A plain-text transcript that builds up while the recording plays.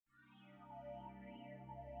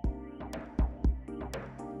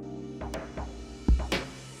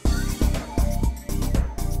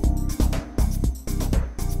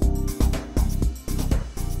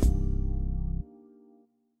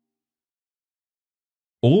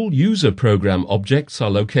All user program objects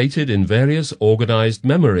are located in various organized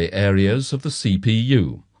memory areas of the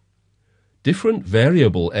CPU. Different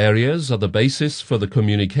variable areas are the basis for the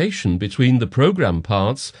communication between the program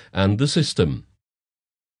parts and the system.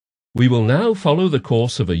 We will now follow the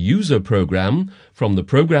course of a user program from the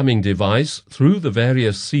programming device through the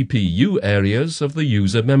various CPU areas of the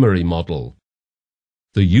user memory model.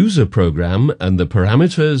 The user program and the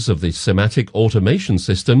parameters of the SIMATIC automation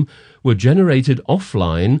system were generated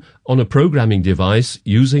offline on a programming device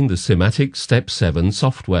using the SIMATIC Step 7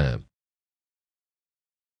 software.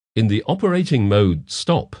 In the operating mode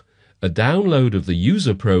stop, a download of the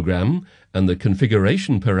user program and the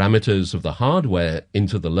configuration parameters of the hardware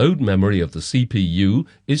into the load memory of the CPU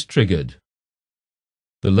is triggered.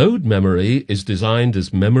 The load memory is designed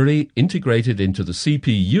as memory integrated into the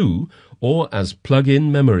CPU or as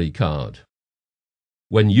plug-in memory card.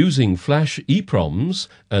 When using flash EPROMs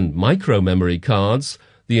and micro-memory cards,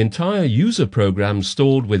 the entire user program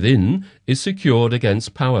stored within is secured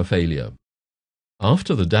against power failure.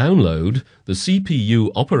 After the download, the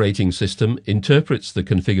CPU operating system interprets the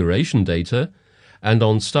configuration data and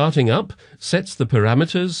on starting up sets the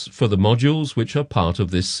parameters for the modules which are part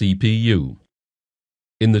of this CPU.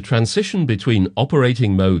 In the transition between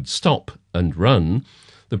operating mode stop and run,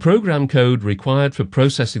 the program code required for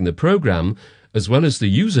processing the program as well as the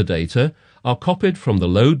user data are copied from the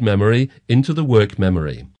load memory into the work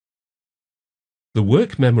memory. The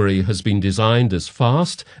work memory has been designed as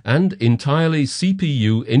fast and entirely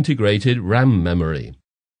CPU-integrated RAM memory.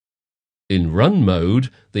 In run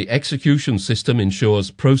mode, the execution system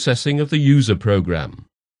ensures processing of the user program.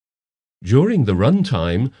 During the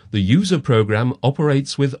runtime, the user program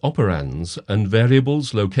operates with operands and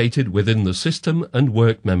variables located within the system and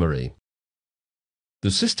work memory.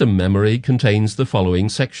 The system memory contains the following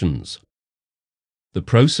sections: the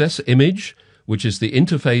process image, which is the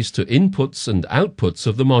interface to inputs and outputs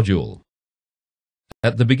of the module.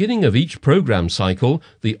 At the beginning of each program cycle,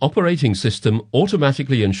 the operating system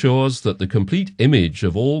automatically ensures that the complete image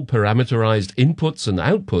of all parameterized inputs and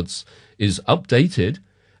outputs is updated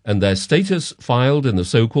and their status filed in the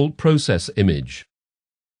so-called process image.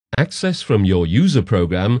 Access from your user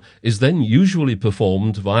program is then usually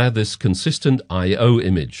performed via this consistent I/O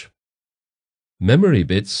image. Memory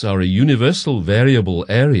bits are a universal variable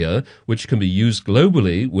area which can be used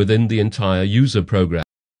globally within the entire user program.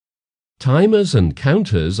 Timers and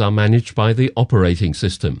counters are managed by the operating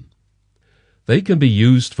system. They can be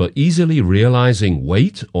used for easily realizing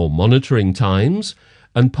wait or monitoring times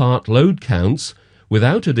and part load counts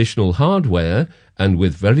without additional hardware and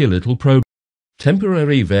with very little program.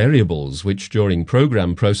 Temporary variables which during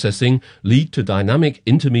program processing lead to dynamic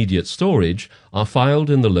intermediate storage are filed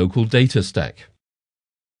in the local data stack.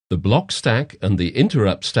 The block stack and the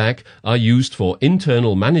interrupt stack are used for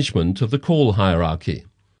internal management of the call hierarchy.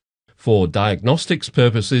 For diagnostics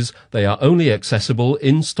purposes, they are only accessible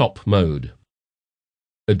in stop mode.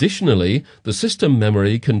 Additionally, the system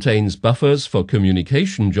memory contains buffers for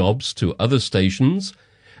communication jobs to other stations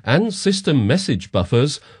and system message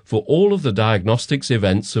buffers for all of the diagnostics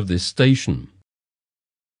events of this station.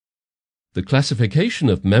 The classification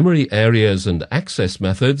of memory areas and access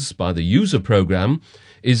methods by the user program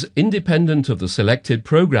is independent of the selected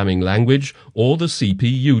programming language or the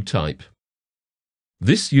CPU type.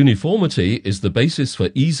 This uniformity is the basis for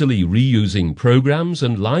easily reusing programs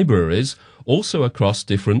and libraries also across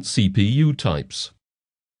different CPU types.